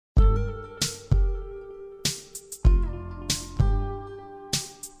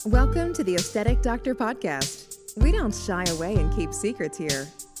Welcome to the Aesthetic Doctor Podcast. We don't shy away and keep secrets here.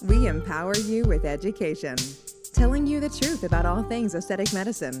 We empower you with education, telling you the truth about all things aesthetic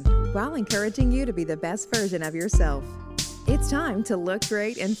medicine while encouraging you to be the best version of yourself. It's time to look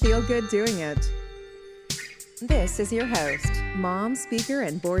great and feel good doing it. This is your host, mom, speaker,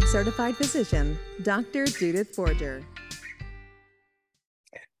 and board-certified physician, Dr. Judith Forger.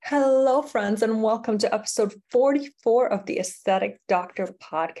 Hello, friends, and welcome to episode 44 of the Aesthetic Doctor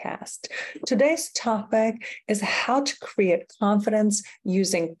Podcast. Today's topic is how to create confidence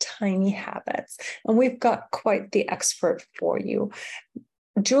using tiny habits. And we've got quite the expert for you.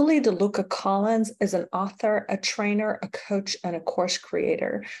 Julie DeLucca-Collins is an author, a trainer, a coach, and a course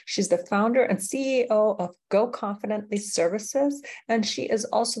creator. She's the founder and CEO of Go Confidently Services, and she is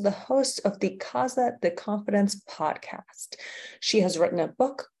also the host of the Casa de Confidence podcast. She has written a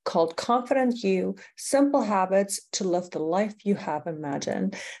book called Confident You, Simple Habits to Live the Life You Have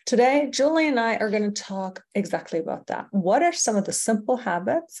Imagined. Today, Julie and I are going to talk exactly about that. What are some of the simple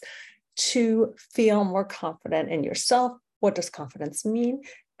habits to feel more confident in yourself? What does confidence mean?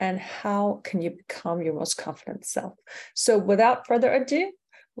 And how can you become your most confident self? So without further ado,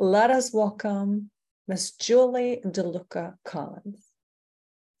 let us welcome Miss Julie DeLucca-Collins.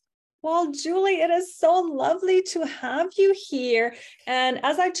 Well, Julie, it is so lovely to have you here. And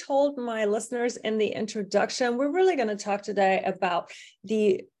as I told my listeners in the introduction, we're really going to talk today about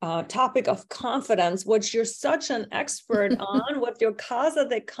the topic of confidence, which you're such an expert on with your Casa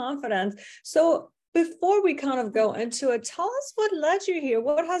de Confidence. So before we kind of go into it, tell us what led you here.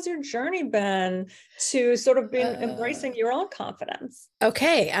 What has your journey been to sort of being embracing your own confidence?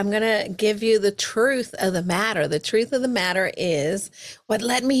 Okay, I'm going to give you the truth of the matter. The truth of the matter is what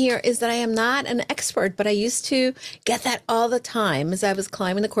led me here is that I am not an expert, but I used to get that all the time. As I was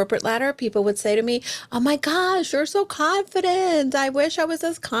climbing the corporate ladder, people would say to me, "Oh my gosh, you're so confident. I wish I was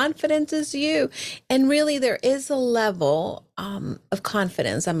as confident as you." And really, there is a level of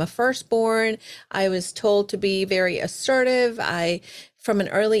confidence. I'm a firstborn. I was told to be very assertive. I from an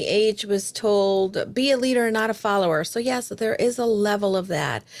early age was told, be a leader, not a follower. So yes, there is a level of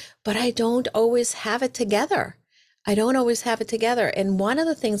that, but I don't always have it together. I don't always have it together. And one of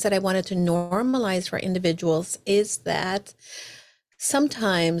the things that I wanted to normalize for individuals is that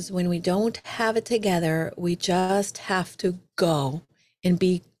sometimes when we don't have it together, we just have to go and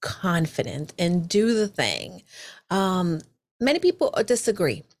be confident and do the thing. Many people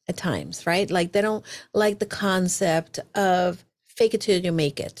disagree at times, right? Like they don't like the concept of fake it till you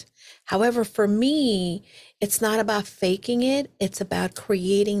make it. However, for me, it's not about faking it. It's about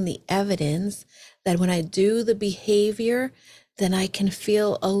creating the evidence that when I do the behavior, then I can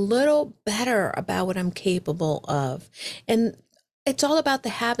feel a little better about what I'm capable of. And it's all about the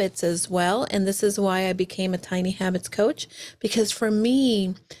habits as well. And this is why I became a tiny habits coach, because for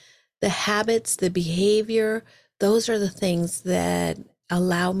me, the habits, the behavior, those are the things that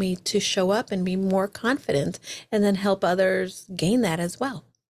allow me to show up and be more confident and then help others gain that as well.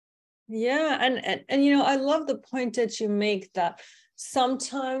 Yeah. And you know, I love the point that you make that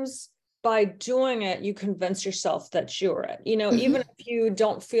sometimes by doing it, you convince yourself that you're it. You know, even if you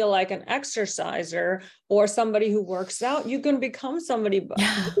don't feel like an exerciser or somebody who works out, you can become somebody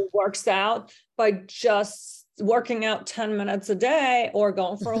who works out by just working out 10 minutes a day or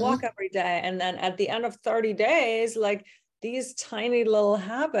going for a walk every day. And then at the end of 30 days, like these tiny little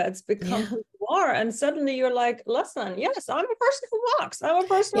habits become who you are. And suddenly you're like, listen, yes, I'm a person who walks. I'm a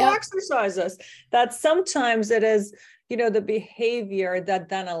person who exercises. That sometimes it is, you know, the behavior that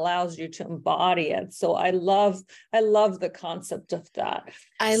then allows you to embody it. So I love the concept of that.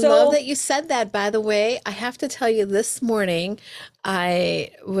 I love that you said that, by the way. I have to tell you, this morning, I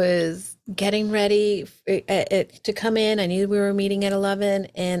was getting ready to come in. I knew we were meeting at 11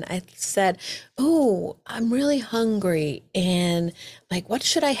 and I said, "Oh, I'm really hungry." And like, what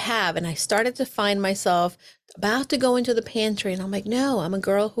should I have? And I started to find myself about to go into the pantry and I'm like, no, I'm a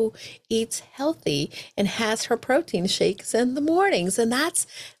girl who eats healthy and has her protein shakes in the mornings. And that's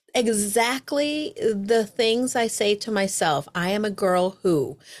exactly the things I say to myself. I am a girl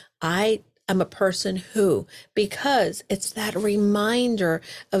who, I'm a person who, because it's that reminder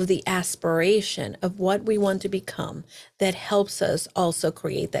of the aspiration of what we want to become that helps us also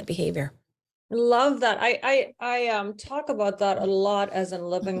create that behavior. Love that. I talk about that a lot as in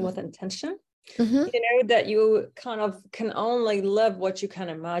living with intention. You know, that you kind of can only live what you can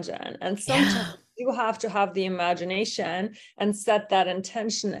imagine. And sometimes you have to have the imagination and set that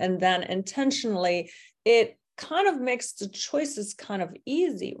intention. And then intentionally, it kind of makes the choices kind of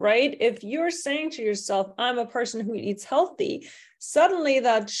easy, right? If you're saying to yourself, I'm a person who eats healthy, suddenly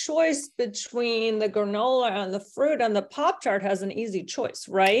that choice between the granola and the fruit and the Pop-Tart has an easy choice,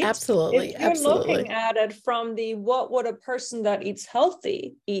 right? Absolutely. If you're Absolutely. looking at it from the what would a person that eats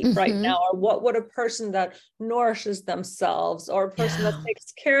healthy eat right now, or what would a person that nourishes themselves or a person that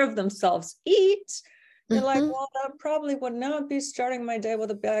takes care of themselves eat, you're like, well, that probably would not be starting my day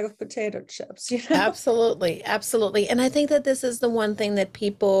with a bag of potato chips, you know? Absolutely. Absolutely. And I think that this is the one thing that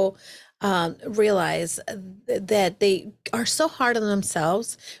people realize that they are so hard on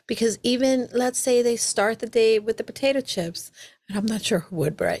themselves, because even let's say they start the day with the potato chips, and I'm not sure who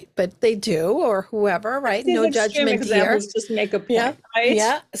would, right? But they do, or whoever, right? These No extreme judgment here. examples just make a Yeah. point, right?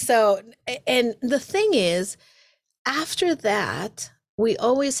 Yeah. So, and the thing is, after that, we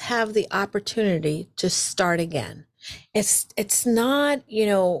always have the opportunity to start again. It's not,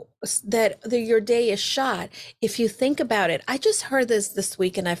 your day is shot. If you think about it, I just heard this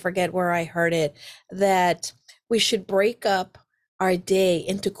week, and I forget where I heard it, that we should break up our day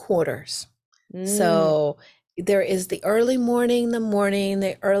into quarters. So there is the early morning,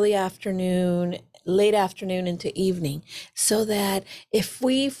 the early afternoon, late afternoon into evening, so that if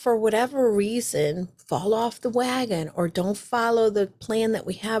we, for whatever reason, fall off the wagon or don't follow the plan that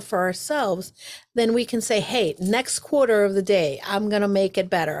we have for ourselves, then we can say, hey, next quarter of the day, I'm going to make it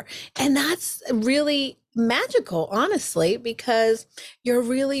better. And that's really magical, honestly, because you're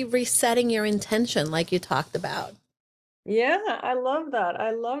really resetting your intention, like you talked about. Yeah, I love that.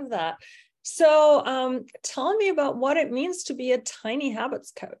 I love that. So tell me about what it means to be a tiny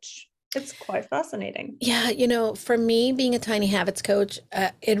habits coach. It's quite fascinating. Yeah, for me, being a tiny habits coach,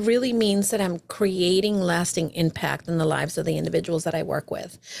 it really means that I'm creating lasting impact in the lives of the individuals that I work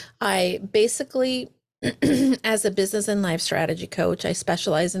with. I basically, as a business and life strategy coach, I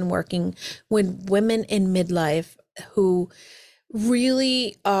specialize in working with women in midlife who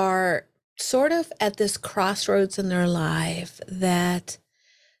really are sort of at this crossroads in their life that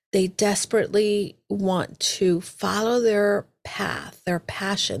they desperately want to follow their path, their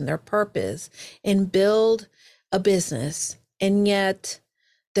passion, their purpose, and build a business. And yet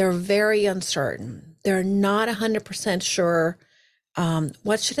they're very uncertain. They're not 100% sure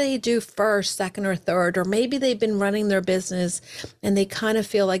what should they do first, second, or third, or maybe they've been running their business and they kind of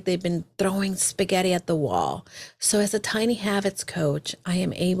feel like they've been throwing spaghetti at the wall. So as a tiny habits coach, I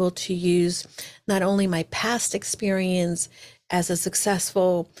am able to use not only my past experience as a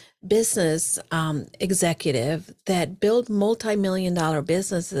successful business executive that built multi-million-dollar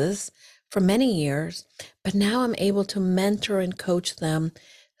businesses for many years, but now I'm able to mentor and coach them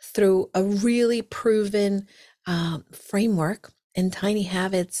through a really proven framework. And Tiny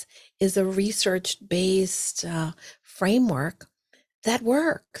Habits is a research-based framework that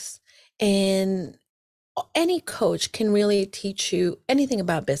works. And any coach can really teach you anything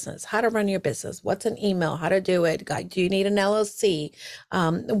about business, how to run your business, what's an email, how to do it. Do you need an LLC?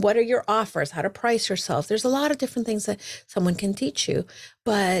 What are your offers? How to price yourself? There's a lot of different things that someone can teach you.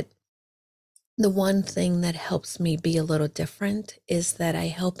 But the one thing that helps me be a little different is that I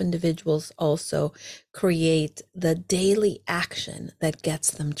help individuals also create the daily action that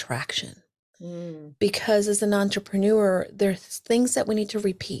gets them traction. Because as an entrepreneur, there's things that we need to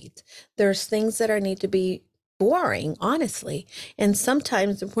repeat. There's things that need to be boring, honestly. And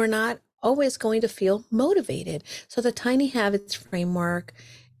sometimes we're not always going to feel motivated. So the Tiny Habits framework,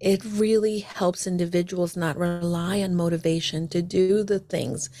 it really helps individuals not rely on motivation to do the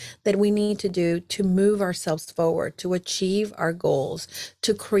things that we need to do to move ourselves forward, to achieve our goals,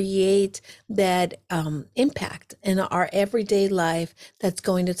 to create that impact in our everyday life that's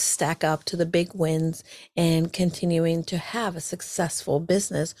going to stack up to the big wins and continuing to have a successful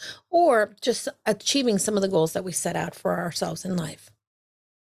business or just achieving some of the goals that we set out for ourselves in life.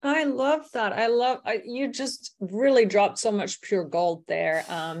 I love that. You just really dropped so much pure gold there.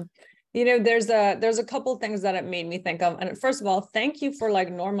 There's a couple things that it made me think of. And first of all, thank you for like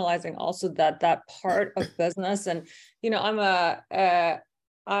normalizing also that part of business. And,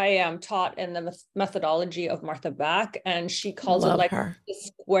 I am taught in the methodology of Martha Back, and she calls it like her. the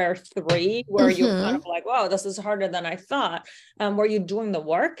square three, where you're kind of like, wow, this is harder than I thought. Where you're doing the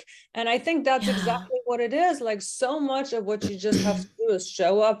work. And I think that's exactly what it is. Like so much of what you just have to do is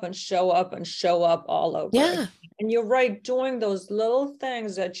show up and show up and show up all over. Yeah. And you're right, doing those little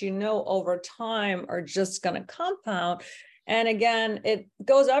things that over time are just going to compound. And again, it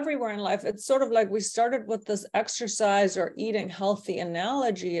goes everywhere in life. It's sort of like we started with this exercise or eating healthy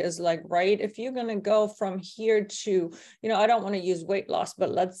analogy is like, right, if you're going to go from here to, I don't want to use weight loss, but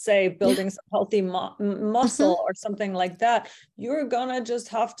let's say building some healthy muscle or something like that, you're going to just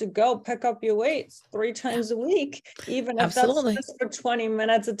have to go pick up your weights 3 times a week, even if that's just for 20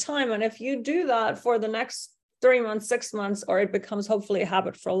 minutes a time. And if you do that for the next 3 months, 6 months, or it becomes hopefully a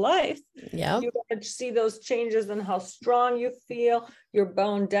habit for life, you're going to see those changes in how strong you feel, your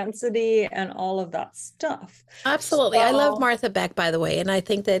bone density, and all of that stuff. Absolutely. I love Martha Beck, by the way. And I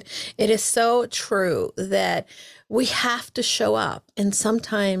think that it is so true that we have to show up. And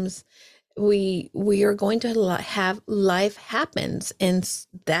sometimes we are going to have life happens, and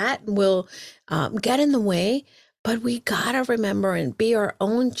that will get in the way. But we got to remember and be our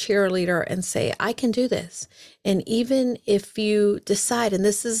own cheerleader and say, I can do this. And even if you decide, and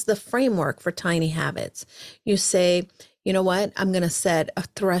this is the framework for tiny habits, you say, you know what, I'm going to set a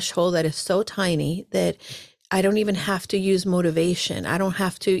threshold that is so tiny that I don't even have to use motivation. I don't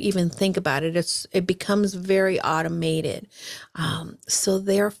have to even think about it. It becomes very automated. So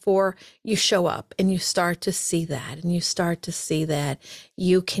therefore you show up and you start to see that, and you start to see that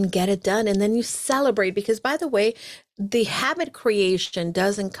you can get it done. And then you celebrate, because by the way, the habit creation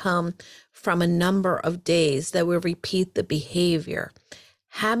doesn't come from a number of days that we repeat the behavior.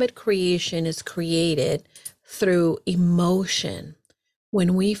 Habit creation is created through emotion.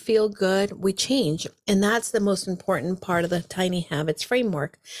 When we feel good, we change. And that's the most important part of the tiny habits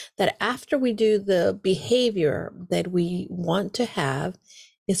framework, that after we do the behavior that we want to have,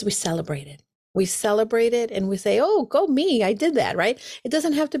 is we celebrate it. We celebrate it and we say, oh, go me, I did that, right? It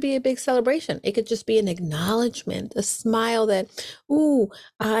doesn't have to be a big celebration. It could just be an acknowledgement, a smile that, ooh,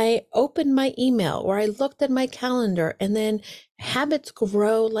 I opened my email or I looked at my calendar. And then habits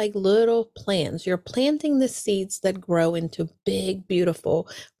grow like little plants. You're planting the seeds that grow into big, beautiful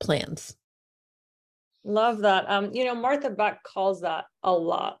plants. Love that. Martha Beck calls that a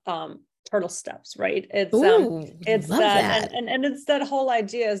lot. Turtle steps, right? It's love that. And it's that whole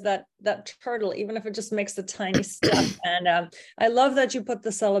idea is that turtle, even if it just makes a tiny step. And I love that you put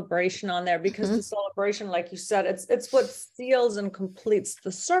the celebration on there, because the celebration, like you said, it's what seals and completes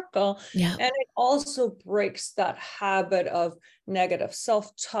the circle. And it also breaks that habit of negative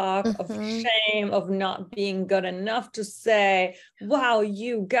self-talk, of shame, of not being good enough to say, wow,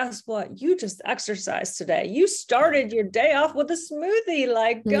 guess what? You just exercised today. You started your day off with a smoothie.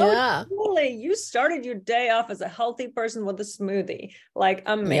 Like, go. You started your day off as a healthy person with a smoothie. Like,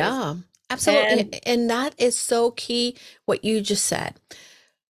 amazing. Yeah, absolutely. And that is so key, what you just said.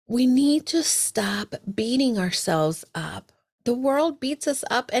 We need to stop beating ourselves up. The world beats us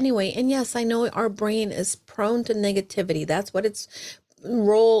up anyway. And yes, I know our brain is prone to negativity. That's what its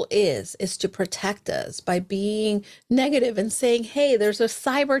role is to protect us by being negative and saying, hey, there's a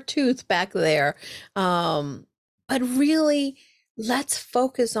cyber tooth back there. But really, let's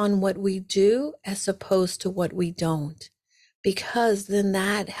focus on what we do as opposed to what we don't, because then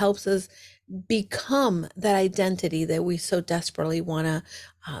that helps us become that identity that we so desperately want to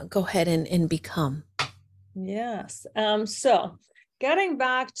go ahead and become. Yes. So getting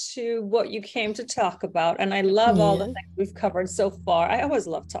back to what you came to talk about, and I love all the things we've covered so far. I always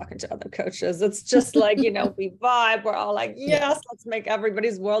love talking to other coaches. It's just like, we vibe. We're all like, yes, let's make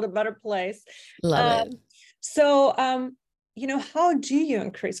everybody's world a better place. Love it. So, how do you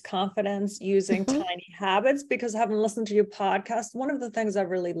increase confidence using tiny habits? Because having listened to your podcast, one of the things I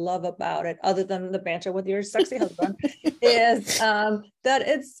really love about it, other than the banter with your sexy husband, is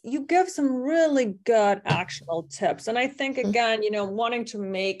that you give some really good actionable tips. And I think, again, wanting to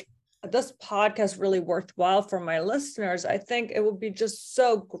make this podcast really worthwhile for my listeners, I think it would be just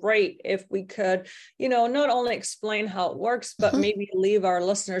so great if we could, not only explain how it works, but maybe leave our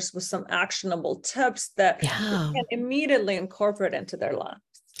listeners with some actionable tips that they can immediately incorporate into their lives.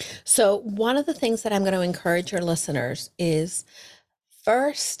 So one of the things that I'm going to encourage your listeners is,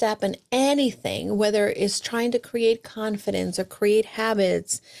 first step in anything, whether it's trying to create confidence or create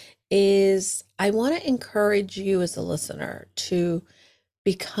habits, is I want to encourage you as a listener to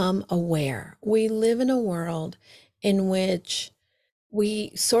become aware. We live in a world in which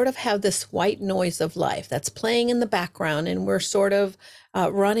we sort of have this white noise of life that's playing in the background, and we're sort of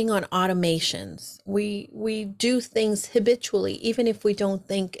running on automations. We do things habitually, even if we don't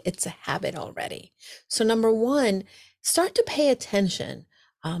think it's a habit already. So number one, start to pay attention.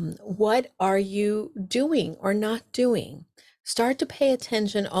 What are you doing or not doing? Start to pay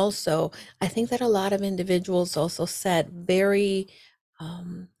attention also. I think that a lot of individuals also set very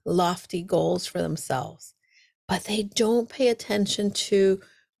lofty goals for themselves, but they don't pay attention to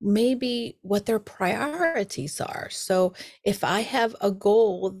maybe what their priorities are. So if I have a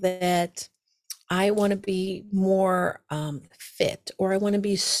goal that I want to be more fit, or I want to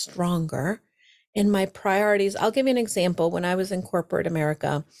be stronger, and my priorities, I'll give you an example. When I was in corporate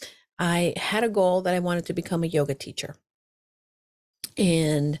America, I had a goal that I wanted to become a yoga teacher.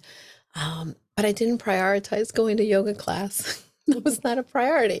 And, but I didn't prioritize going to yoga class. That was not a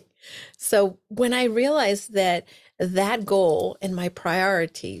priority. So when I realized that that goal and my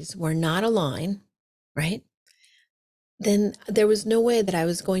priorities were not aligned, right? Then there was no way that I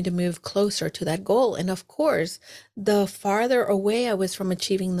was going to move closer to that goal. And of course, the farther away I was from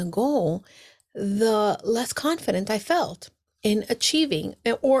achieving the goal, the less confident I felt in achieving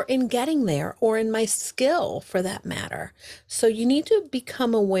or in getting there or in my skill for that matter. So you need to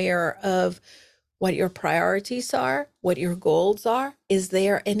become aware of what your priorities are, what your goals are. Is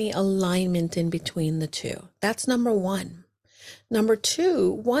there any alignment in between the two? That's number one. Number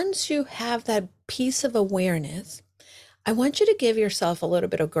two, once you have that piece of awareness, I want you to give yourself a little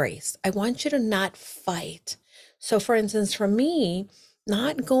bit of grace. I want you to not fight. So, for instance, for me,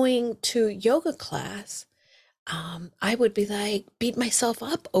 not going to yoga class, I would be like, beat myself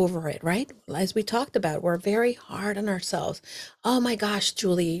up over it, right? As we talked about, we're very hard on ourselves. Oh my gosh,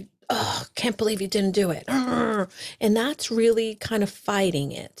 Julie, oh, can't believe you didn't do it. And that's really kind of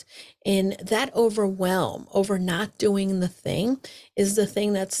fighting it. And that overwhelm over not doing the thing is the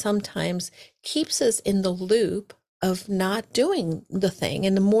thing that sometimes keeps us in the loop of not doing the thing.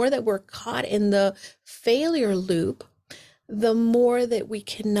 And the more that we're caught in the failure loop, the more that we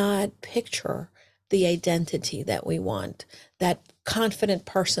cannot picture the identity that we want, that confident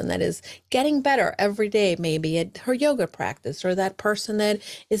person that is getting better every day, maybe at her yoga practice, or that person that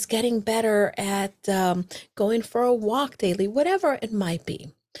is getting better at going for a walk daily, whatever it might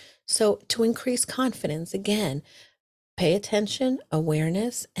be. So to increase confidence, again, pay attention,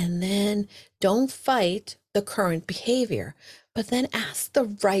 awareness, and then don't fight the current behavior, but then ask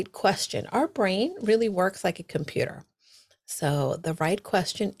the right question. Our brain really works like a computer. So the right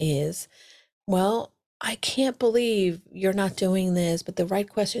question is, well, I can't believe you're not doing this, but the right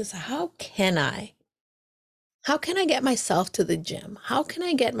question is, how can I? How can I get myself to the gym? How can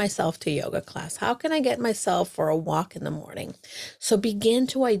I get myself to yoga class? How can I get myself for a walk in the morning? So begin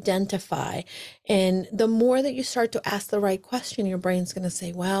to identify. And the more that you start to ask the right question, your brain's going to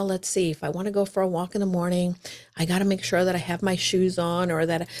say, well, let's see, if I want to go for a walk in the morning, I got to make sure that I have my shoes on, or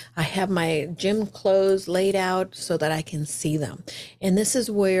that I have my gym clothes laid out so that I can see them. And this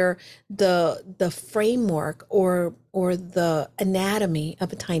is where the framework or the anatomy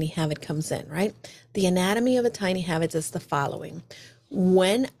of a tiny habit comes in, right? The anatomy of a tiny habit is the following.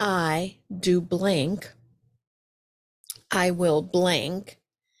 When I do blank, I will blank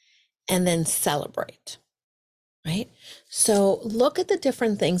and then celebrate, right? So look at the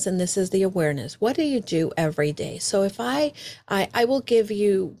different things, and this is the awareness. What do you do every day? So if I will give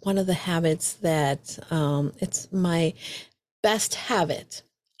you one of the habits that it's my best habit.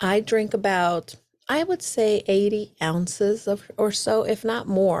 I drink about, I would say 80 ounces of, or so, if not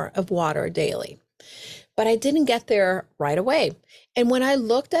more, of water daily. But I didn't get there right away. And when I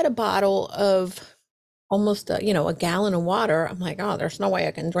looked at a bottle of almost a gallon of water, I'm like, oh, there's no way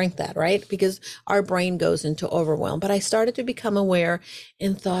I can drink that, right? Because our brain goes into overwhelm. But I started to become aware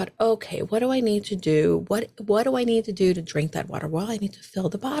and thought, okay, what do I need to do? What do I need to do to drink that water? Well, I need to fill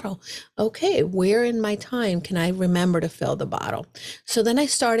the bottle. Okay, where in my time can I remember to fill the bottle? So then I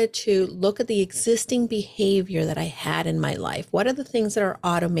started to look at the existing behavior that I had in my life. What are the things that are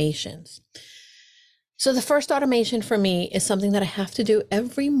automations? So the first automation for me is something that I have to do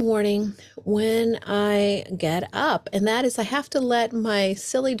every morning when I get up. And that is, I have to let my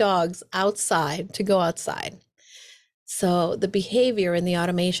silly dogs outside to go outside. So the behavior and the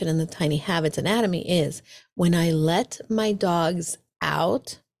automation in the tiny habits anatomy is, when I let my dogs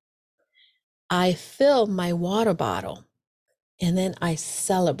out, I fill my water bottle and then I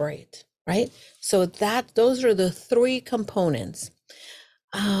celebrate, right? So those are the three components.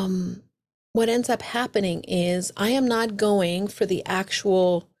 What ends up happening is I am not going for the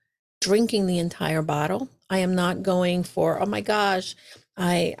actual drinking the entire bottle. I am not going for, oh my gosh, will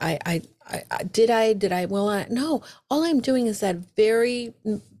I? No, all I'm doing is that very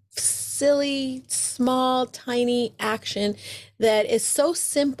silly, small, tiny action that is so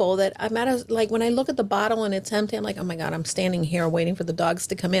simple that like when I look at the bottle and it's empty, I'm like, oh my God, I'm standing here waiting for the dogs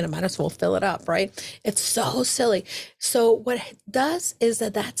to come in. I might as well fill it up, right? It's so silly. So what it does is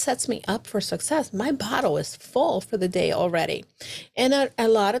that sets me up for success. My bottle is full for the day already. And a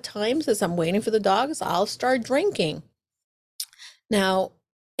lot of times as I'm waiting for the dogs, I'll start drinking. Now,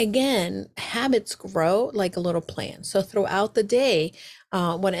 again, habits grow like a little plant. So throughout the day,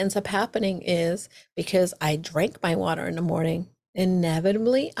 what ends up happening is because I drank my water in the morning,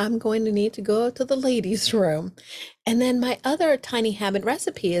 inevitably I'm going to need to go to the ladies' room. And then my other tiny habit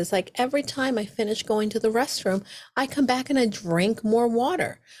recipe is like every time I finish going to the restroom, I come back and I drink more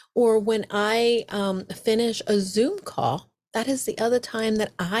water. Or when I finish a Zoom call, that is the other time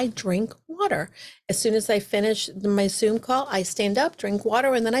that I drink water. As soon as I finish my Zoom call, I stand up, drink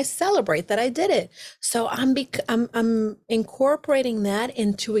water, and then I celebrate that I did it. So I'm incorporating that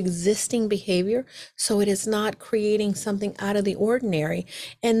into existing behavior, so it is not creating something out of the ordinary.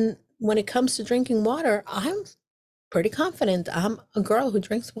 And when it comes to drinking water, I'm pretty confident I'm a girl who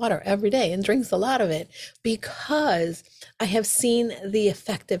drinks water every day and drinks a lot of it because I have seen the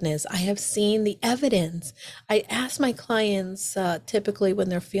effectiveness. I have seen the evidence. I ask my clients typically when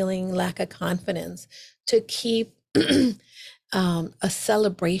they're feeling lack of confidence to keep a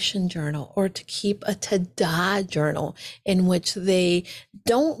celebration journal or to keep a ta-da journal in which they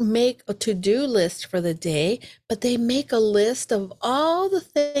don't make a to-do list for the day, but they make a list of all the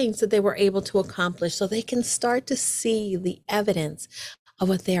things that they were able to accomplish so they can start to see the evidence of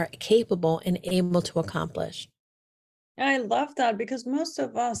what they are capable and able to accomplish. I love that because most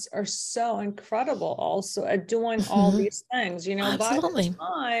of us are so incredible also at doing all these things. By Absolutely. the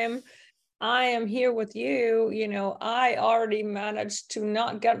time I am here with you, I already managed to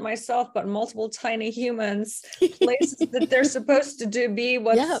not get myself, but multiple tiny humans places that they're supposed to be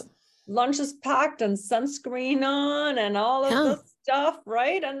with Yeah. lunch is packed and sunscreen on and all of Yeah. the stuff,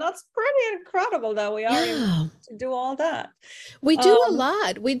 right? And that's pretty incredible that we are able to do all that. We do a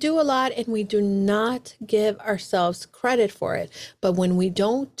lot. We do a lot and we do not give ourselves credit for it. But when we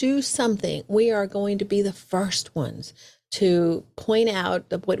don't do something, we are going to be the first ones to point out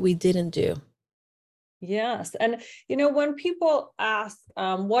what we didn't do. Yes. And, when people ask,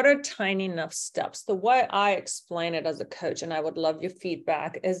 what are tiny enough steps? The way I explain it as a coach, and I would love your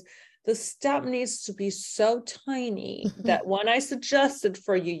feedback, is the step needs to be so tiny that when I suggest it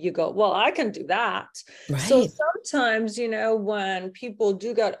for you, you go, well, I can do that. So Right. sometimes, when people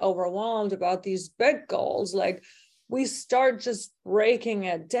do get overwhelmed about these big goals, like we start just breaking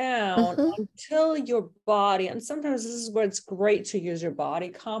it down until your body, and sometimes this is where it's great to use your body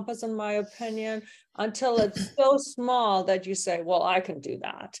compass, in my opinion, until it's so small that you say, well, I can do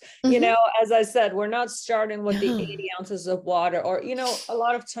that. As I said, we're not starting with the 80 ounces of water, or, a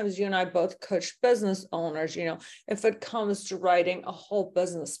lot of times you and I both coach business owners, if it comes to writing a whole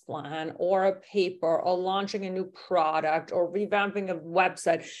business plan or a paper or launching a new product or revamping a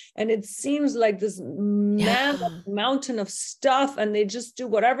website. And it seems like this mountain of stuff, and they just do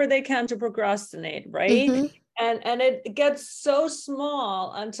whatever they can to procrastinate, right? And it gets so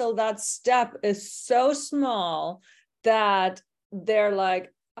small until that step is so small that they're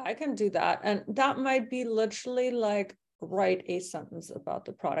like, I can do that. And that might be literally like write a sentence about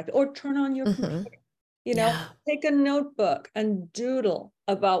the product or turn on your computer, take a notebook and doodle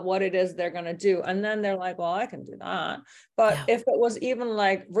about what it is they're going to do. And then they're like, well, I can do that. But if it was even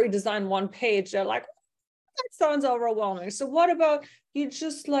like redesign one page, they're like, that sounds overwhelming. So what about you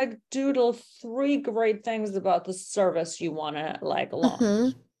just like doodle 3 great things about the service you want to like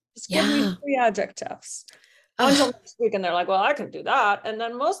launch? Just give me 3 adjectives until next week. And they're like, well, I can do that. And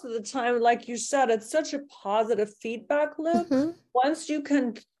then most of the time, like you said, it's such a positive feedback loop. Once you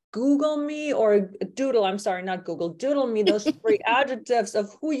can Google me or doodle, I'm sorry, not Google, doodle me those 3 adjectives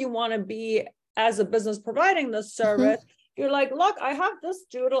of who you want to be as a business providing this service. You're like, look, I have this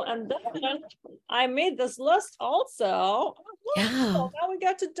doodle, and then I made this list also. So now we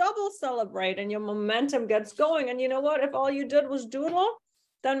get to double celebrate, and your momentum gets going. And you know what? If all you did was doodle,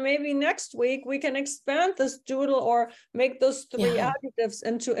 then maybe next week we can expand this doodle or make those 3 adjectives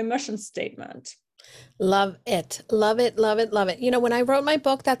into a mission statement. Love it. Love it. Love it. Love it. When I wrote my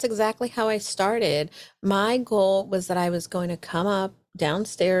book, that's exactly how I started. My goal was that I was going to come up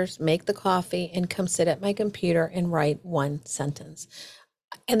downstairs, make the coffee, and come sit at my computer and write 1 sentence.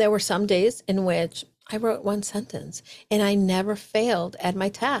 And there were some days in which I wrote 1 sentence and I never failed at my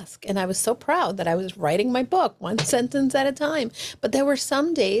task. And I was so proud that I was writing my book 1 sentence at a time. But there were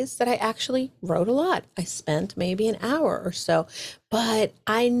some days that I actually wrote a lot. I spent maybe an hour or so, but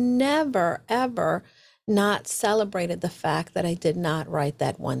I never, ever not celebrated the fact that I did not write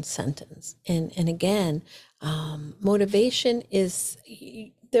that 1 sentence. And again, motivation is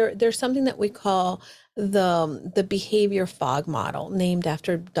there's something that we call the behavior fog model, named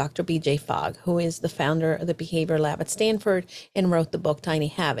after Dr. BJ Fogg, who is the founder of the behavior lab at Stanford and wrote the book Tiny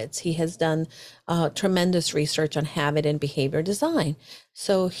Habits. He has done tremendous research on habit and behavior design.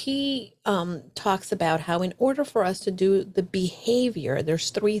 So he talks about how in order for us to do the behavior, there's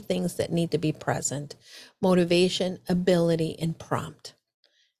 3 things that need to be present: motivation, ability, and prompt.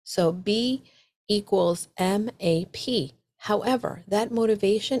 So B equals MAP. However, that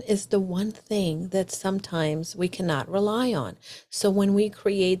motivation is the one thing that sometimes we cannot rely on. So when we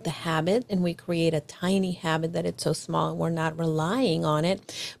create the habit and we create a tiny habit that it's so small and we're not relying on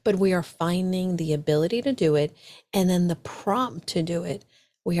it, but we are finding the ability to do it and then the prompt to do it,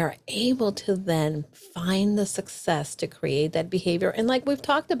 we are able to then find the success to create that behavior. And like we've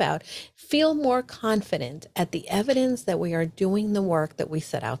talked about, feel more confident at the evidence that we are doing the work that we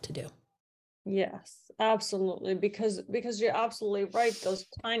set out to do. Yes, absolutely. Because you're absolutely right. Those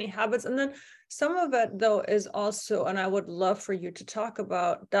tiny habits. And then some of it though is also, and I would love for you to talk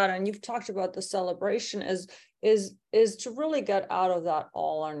about that. And you've talked about the celebration is to really get out of that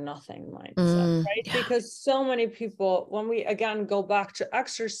all or nothing mindset, right? Yeah. Because so many people, when we again go back to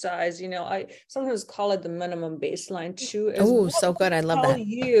exercise, I sometimes call it the minimum baseline too, is Oh, what so good. I love tell that.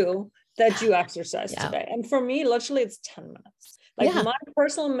 you that you exercise Yeah. today. And for me, literally it's 10 minutes. Like Yeah. my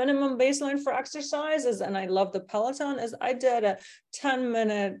personal minimum baseline for exercise is, and I love the Peloton, is I did a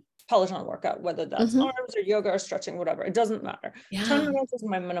 10-minute Peloton workout, whether that's arms or yoga or stretching, whatever, it doesn't matter. Yeah. 10 minutes is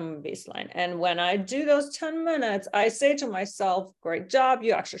my minimum baseline. And when I do those 10 minutes, I say to myself, great job,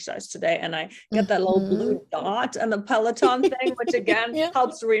 you exercised today. And I get that little blue dot and the Peloton thing, which again Yeah.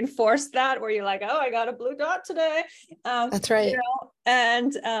 helps reinforce that, where you're like, oh, I got a blue dot today. That's right.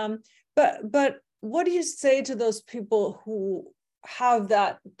 And but what do you say to those people who have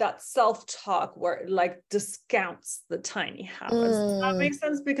that self-talk where it like discounts the tiny habits? Does that make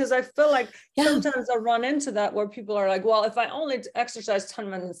sense? Because I feel like sometimes I run into that where people are like, well, if I only exercise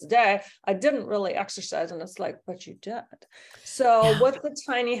 10 minutes a day, I didn't really exercise. And it's like, but you did. So what's the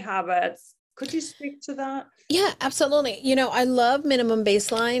tiny habits? Could you speak to that? Yeah, absolutely. I love minimum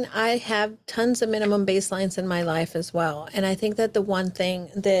baseline. I have tons of minimum baselines in my life as well. And I think that the one thing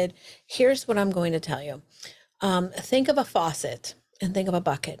that, here's what I'm going to tell you. Think of a faucet and think of a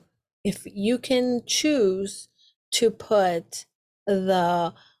bucket. If you can choose to put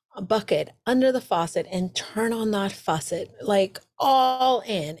the bucket under the faucet and turn on that faucet like all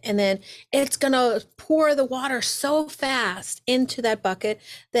in, and then it's gonna pour the water so fast into that bucket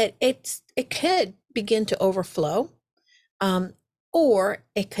that it could begin to overflow, or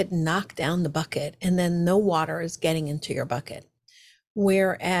it could knock down the bucket and then no water is getting into your bucket.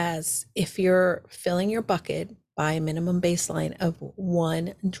 Whereas if you're filling your bucket by a minimum baseline of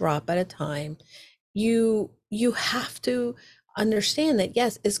 1 drop at a time, you have to understand that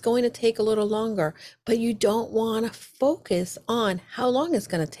yes, it's going to take a little longer, but you don't want to focus on how long it's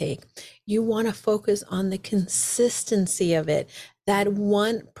going to take. You want to focus on the consistency of it. That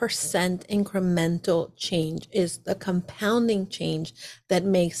 1% incremental change is the compounding change that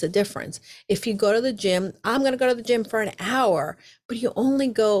makes a difference. If you go to the gym, I'm going to go to the gym for an hour, but you only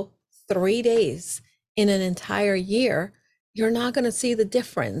go 3 days in an entire year, you're not going to see the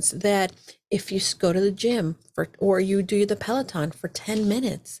difference that if you go to the gym or you do the Peloton for 10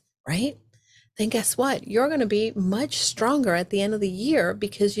 minutes, right? Then guess what? You're going to be much stronger at the end of the year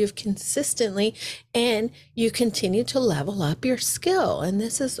because you've consistently and you continue to level up your skill. And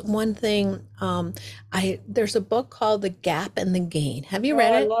this is one thing. There's a book called The Gap and the Gain. Have you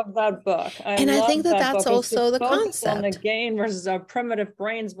read it? I love that book. I think that that's also the concept. On the gain versus our primitive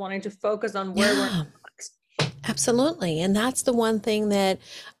brains wanting to focus on where we're not. Absolutely. And that's the one thing that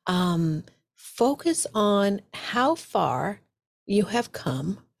focus on how far you have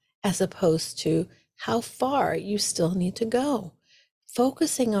come as opposed to how far you still need to go.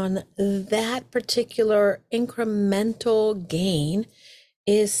 Focusing on that particular incremental gain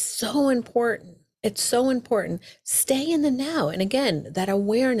is so important. It's so important. Stay in the now. And again, that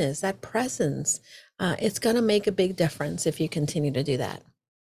awareness, that presence, it's going to make a big difference if you continue to do that.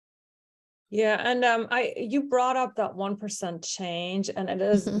 Yeah, and you brought up that 1% change, and it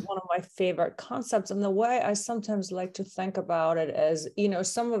is one of my favorite concepts. And the way I sometimes like to think about it is,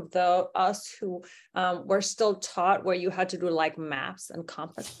 some of us who were still taught where you had to do like maps and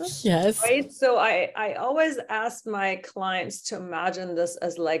compasses. Yes. Right. So I always ask my clients to imagine this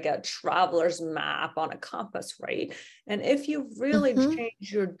as like a traveler's map on a compass, right? And if you really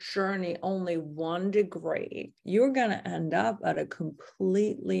change your journey only 1 degree, you're going to end up at a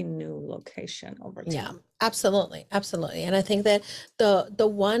completely new location over time. Yeah, absolutely. Absolutely. And I think that the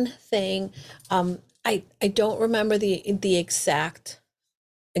one thing, I don't remember the exact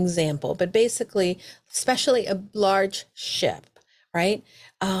example, but basically, especially a large ship, right?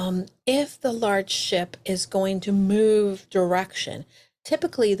 If the large ship is going to move direction,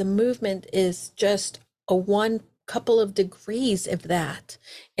 typically the movement is just a one couple of degrees of that,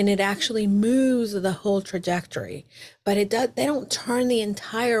 and it actually moves the whole trajectory, but they don't turn the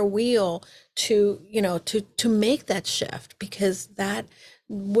entire wheel to make that shift, because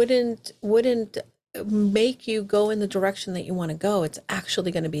wouldn't make you go in the direction that you want to go. It's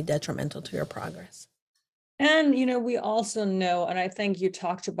actually going to be detrimental to your progress. And, we also know, and I think you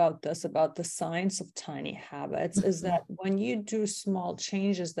talked about this, about the science of tiny habits, is that when you do small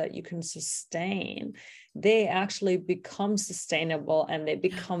changes that you can sustain, they actually become sustainable and they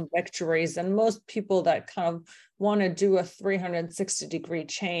become victories. And most people that kind of want to do a 360-degree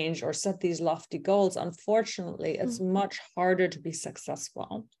change or set these lofty goals, unfortunately, it's much harder to be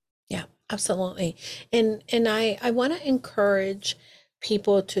successful. Yeah, absolutely. And I want to encourage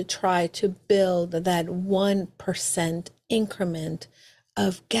people to try to build that 1% increment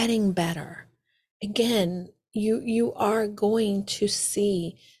of getting better. Again, you are going to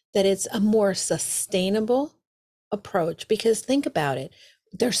see that it's a more sustainable approach, because think about it.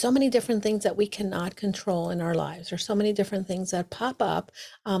 There's so many different things that we cannot control in our lives. There's so many different things that pop up.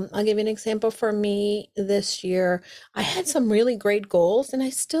 I'll give you an example. For me this year, I had some really great goals, and I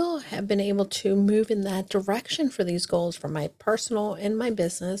still have been able to move in that direction for these goals for my personal and my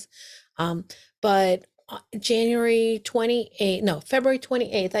business. But February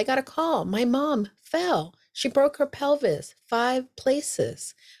 28th, I got a call. My mom fell. She broke her pelvis 5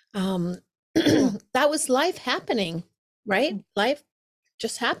 places. That was life happening, right? Life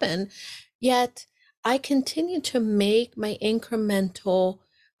just happened. Yet I continue to make my incremental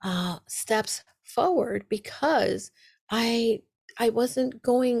steps forward, because I wasn't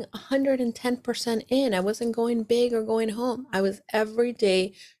going 110% in. I wasn't going big or going home. I was every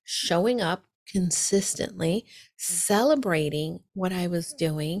day showing up consistently, celebrating what I was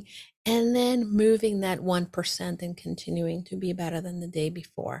doing, and then moving that 1% and continuing to be better than the day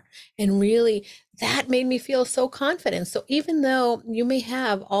before. And really, that made me feel so confident. So even though you may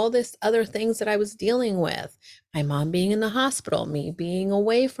have all this other things that I was dealing with, my mom being in the hospital, me being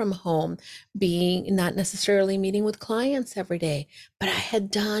away from home, being not necessarily meeting with clients every day, but I had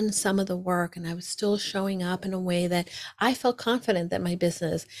done some of the work and I was still showing up in a way that I felt confident that my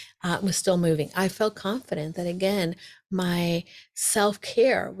business was still moving. I felt confident that, again, my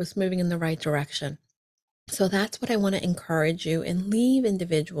self-care was moving in the right direction. So that's what I want to encourage you and leave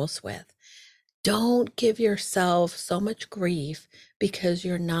individuals with. Don't give yourself so much grief because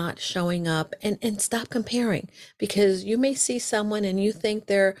you're not showing up, and stop comparing, because you may see someone and you think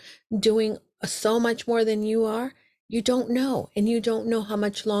they're doing so much more than you are. You don't know, and you don't know how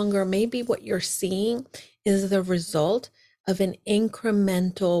much longer. Maybe what you're seeing is the result of an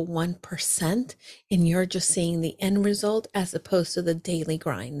incremental 1%, and you're just seeing the end result as opposed to the daily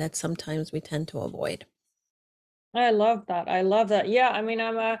grind that sometimes we tend to avoid. I love that. I love that. Yeah, I mean,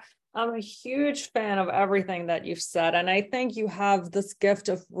 I'm a huge fan of everything that you've said, and I think you have this gift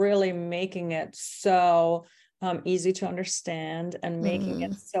of really making it so easy to understand and making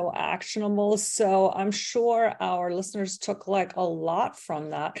it so actionable. So I'm sure our listeners took like a lot from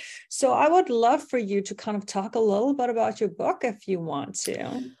that. So I would love for you to kind of talk a little bit about your book if you want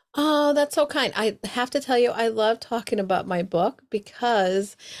to. Oh, that's so kind. I have to tell you, I love talking about my book,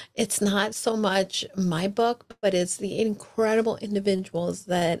 because it's not so much my book, but it's the incredible individuals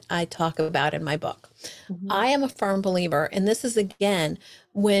that I talk about in my book. Mhm. I am a firm believer, and this is, again,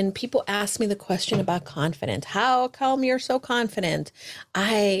 when people ask me the question about confidence, how come you're so confident?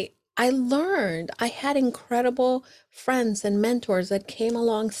 I learned, I had incredible friends and mentors that came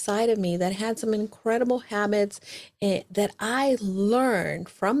alongside of me that had some incredible habits that I learned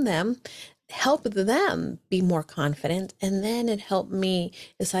from them, helped them be more confident, and then it helped me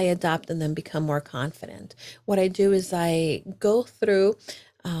as I adopted them become more confident. What I do is I go through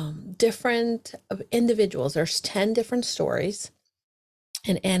different individuals. There's 10 different stories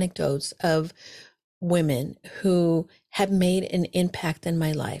and anecdotes of women who have made an impact in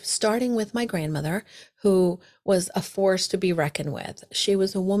my life, starting with my grandmother, who was a force to be reckoned with. She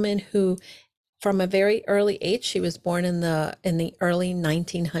was a woman who, from a very early age, she was born in the early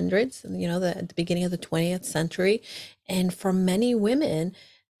 1900s, the beginning of the 20th century. And for many women,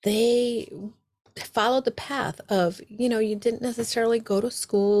 they followed the path of, you didn't necessarily go to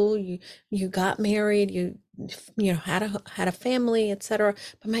school, you got married, had a family, etc.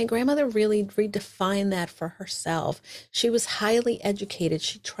 But my grandmother really redefined that for herself. She was highly educated.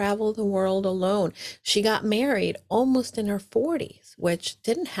 She traveled the world alone. She got married almost in her 40s, which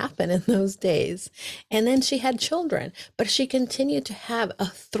didn't happen in those days. And then she had children, but she continued to have a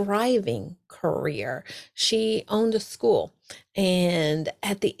thriving career. She owned a school. And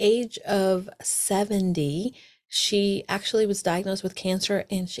at the age of 70, she actually was diagnosed with cancer,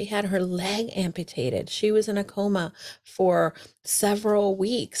 and she had her leg amputated. She was in a coma for several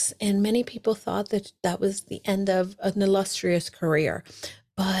weeks, and many people thought that that was the end of an illustrious career.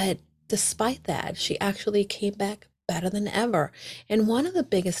 But despite that, she actually came back better than ever. And one of the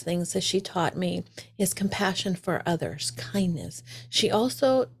biggest things that she taught me is compassion for others, kindness. She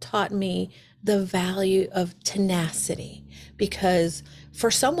also taught me the value of tenacity, because for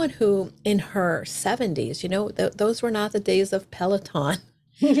someone who in her 70s, those were not the days of Peloton,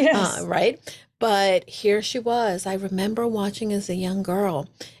 Yes. right? But here she was. I remember watching as a young girl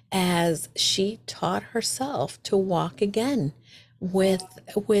as she taught herself to walk again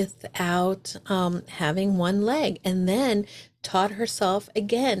without having one leg, and then taught herself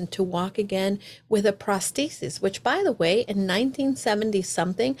again to walk again with a prosthesis, which, by the way, in 1970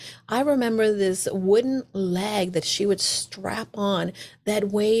 something, I remember this wooden leg that she would strap on that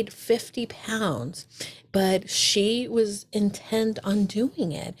weighed 50 pounds. But she was intent on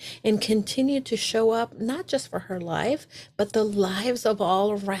doing it and continued to show up, not just for her life, but the lives of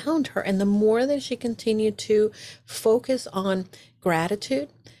all around her. And the more that she continued to focus on gratitude,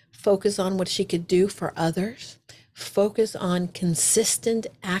 focus on what she could do for others, focus on consistent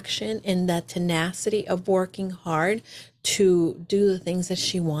action and that tenacity of working hard to do the things that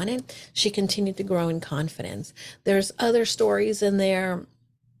she wanted, she continued to grow in confidence. There's other stories in there.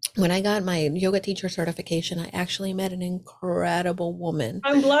 When I got my yoga teacher certification, I actually met an incredible woman.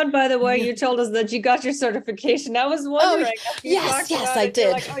 I'm glad, by the way, you told us that you got your certification. I was wondering. Yes, I did.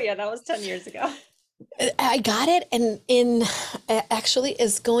 You're like, oh yeah, that was 10 years ago. I got it, and in actually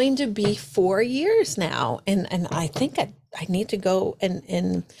is going to be 4 years now, and I think I need to go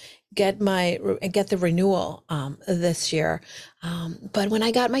and get the renewal this year. But when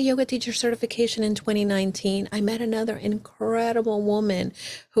I got my yoga teacher certification in 2019, I met another incredible woman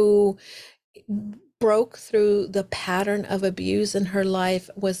who broke through the pattern of abuse in her life,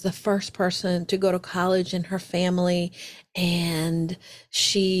 was the first person to go to college in her family, and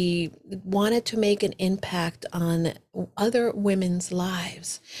she wanted to make an impact on other women's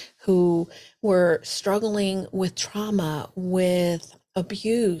lives who were struggling with trauma, with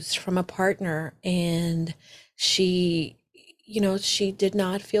abuse from a partner. And she did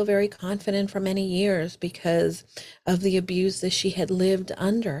not feel very confident for many years because of the abuse that she had lived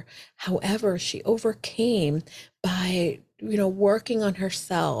under. However, she overcame by working on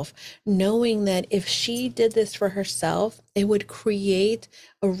herself, knowing that if she did this for herself, it would create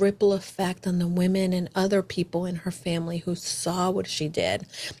a ripple effect on the women and other people in her family who saw what she did.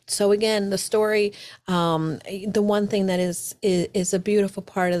 So again, the story, the one thing that is a beautiful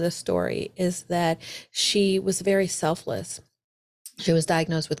part of the story is that she was very selfless. She was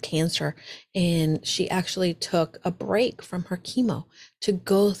diagnosed with cancer, and she actually took a break from her chemo to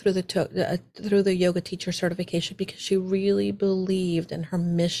go through the yoga teacher certification, because she really believed in her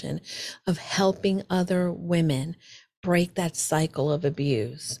mission of helping other women break that cycle of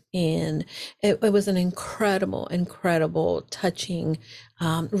abuse. And it was an incredible, touching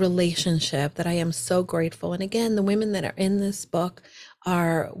relationship that I am so grateful. And again, the women that are in this book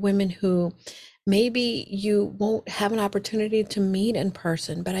are women who maybe you won't have an opportunity to meet in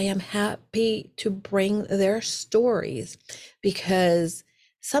person, but I am happy to bring their stories, because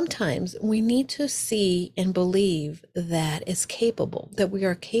sometimes we need to see and believe that we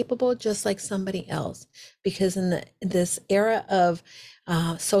are capable just like somebody else. Because in this era of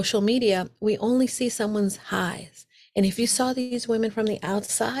social media, we only see someone's highs. And if you saw these women from the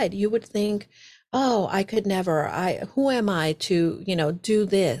outside, you would think, oh, I could never, who am I to, do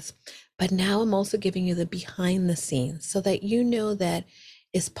this? But now I'm also giving you the behind the scenes so that you know that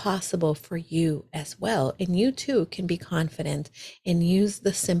it's possible for you as well. And you too can be confident and use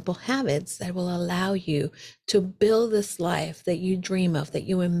the simple habits that will allow you to build this life that you dream of, that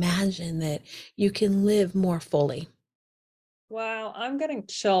you imagine, that you can live more fully. Wow, I'm getting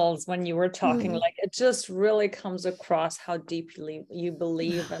chills when you were talking. Like, it just really comes across how deeply you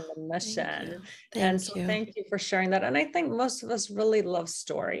believe in the mission. Thank you for sharing that. And I think most of us really love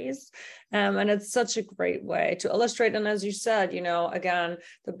stories. And it's such a great way to illustrate. And as you said, again,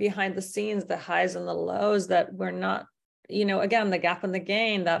 the behind the scenes, the highs and the lows, that we're not, again, the gap and the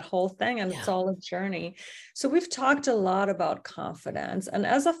gain, that whole thing, and it's all a journey. So we've talked a lot about confidence. And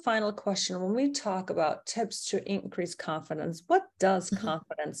as a final question, when we talk about tips to increase confidence, what does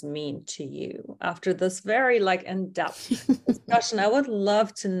confidence mean to you? After this very in-depth discussion, I would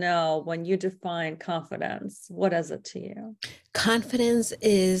love to know, when you define confidence, what is it to you? Confidence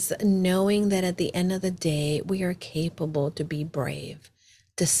is knowing that at the end of the day, we are capable to be brave,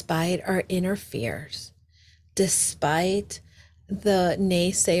 despite our inner fears, despite the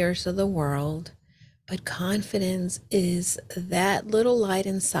naysayers of the world. But confidence is that little light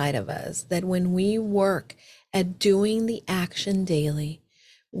inside of us that when we work at doing the action daily,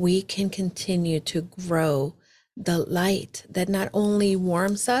 we can continue to grow the light that not only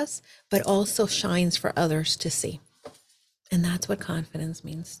warms us, but also shines for others to see. And that's what confidence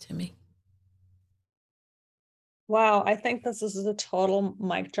means to me. Wow, I think this is a total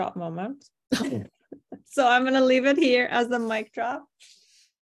mic drop moment. So I'm going to leave it here as the mic drop.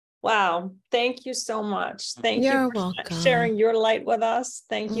 Wow. Thank you so much. Thank You're you for welcome. sharing your light with us.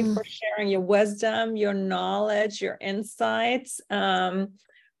 Thank you for sharing your wisdom, your knowledge, your insights.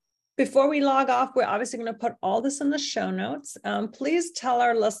 Before we log off, we're obviously going to put all this in the show notes. Please tell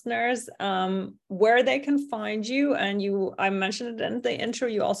our listeners where they can find you. And I mentioned it in the intro,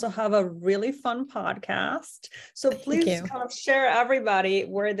 you also have a really fun podcast. So please kind of share everybody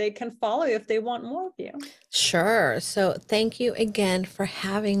where they can follow you if they want more of you. Sure. So thank you again for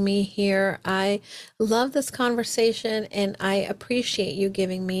having me here. I love this conversation and I appreciate you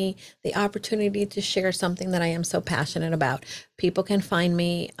giving me the opportunity to share something that I am so passionate about. People can find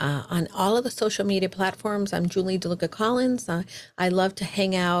me on all of the social media platforms. I'm Julie DeLucca-Collins. I love to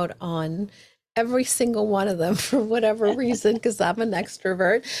hang out on every single one of them for whatever reason, because I'm an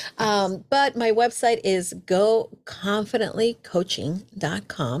extrovert. But my website is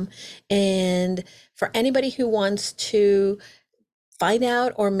goconfidentlycoaching.com. And for anybody who wants to find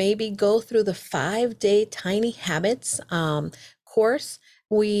out or maybe go through the 5-day Tiny Habits course,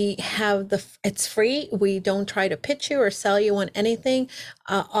 we have it's free. We don't try to pitch you or sell you on anything.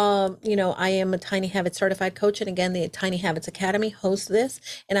 I am a Tiny Habits certified coach. And again, the Tiny Habits Academy hosts this,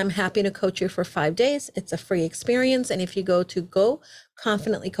 and I'm happy to coach you for 5 days. It's a free experience. And if you go to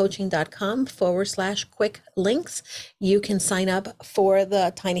goconfidentlycoaching.com/quick links, you can sign up for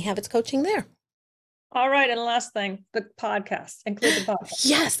the Tiny Habits coaching there. All right. And last thing, the podcast. Include the podcast.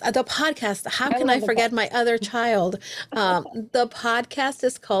 Yes, the podcast. How can I forget my other child? The podcast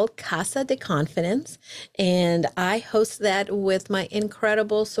is called Casa de Confidence, and I host that with my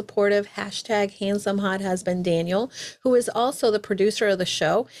incredible, supportive, #handsome hot husband, Daniel, who is also the producer of the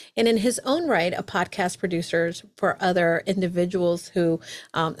show, and in his own right, a podcast producer for other individuals who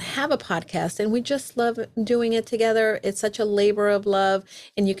have a podcast, and we just love doing it together. It's such a labor of love,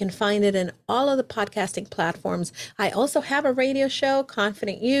 and you can find it in all of the podcasting platforms. I also have a radio show,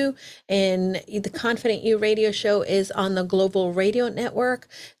 Confident You, and the Confident You radio show is on the Global Radio Network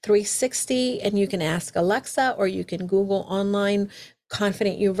 360, and you can ask Alexa or you can Google online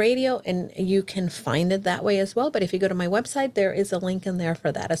Confident You Radio, and you can find it that way as well. But if you go to my website, there is a link in there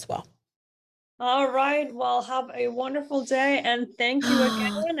for that as well. All right. Well, have a wonderful day. And thank you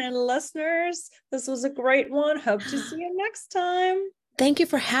again. And listeners, this was a great one. Hope to see you next time. Thank you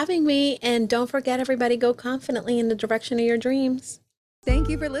for having me. And don't forget, everybody, go confidently in the direction of your dreams. Thank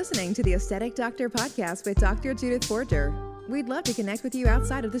you for listening to the Aesthetic Doctor Podcast with Dr. Judith Borger. We'd love to connect with you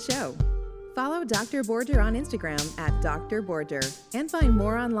outside of the show. Follow Dr. Borger on Instagram at Dr. Borger and find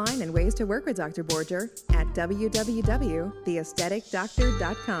more online and ways to work with Dr. Borger at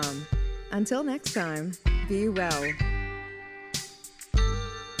www.theaestheticdoctor.com. Until next time, be well.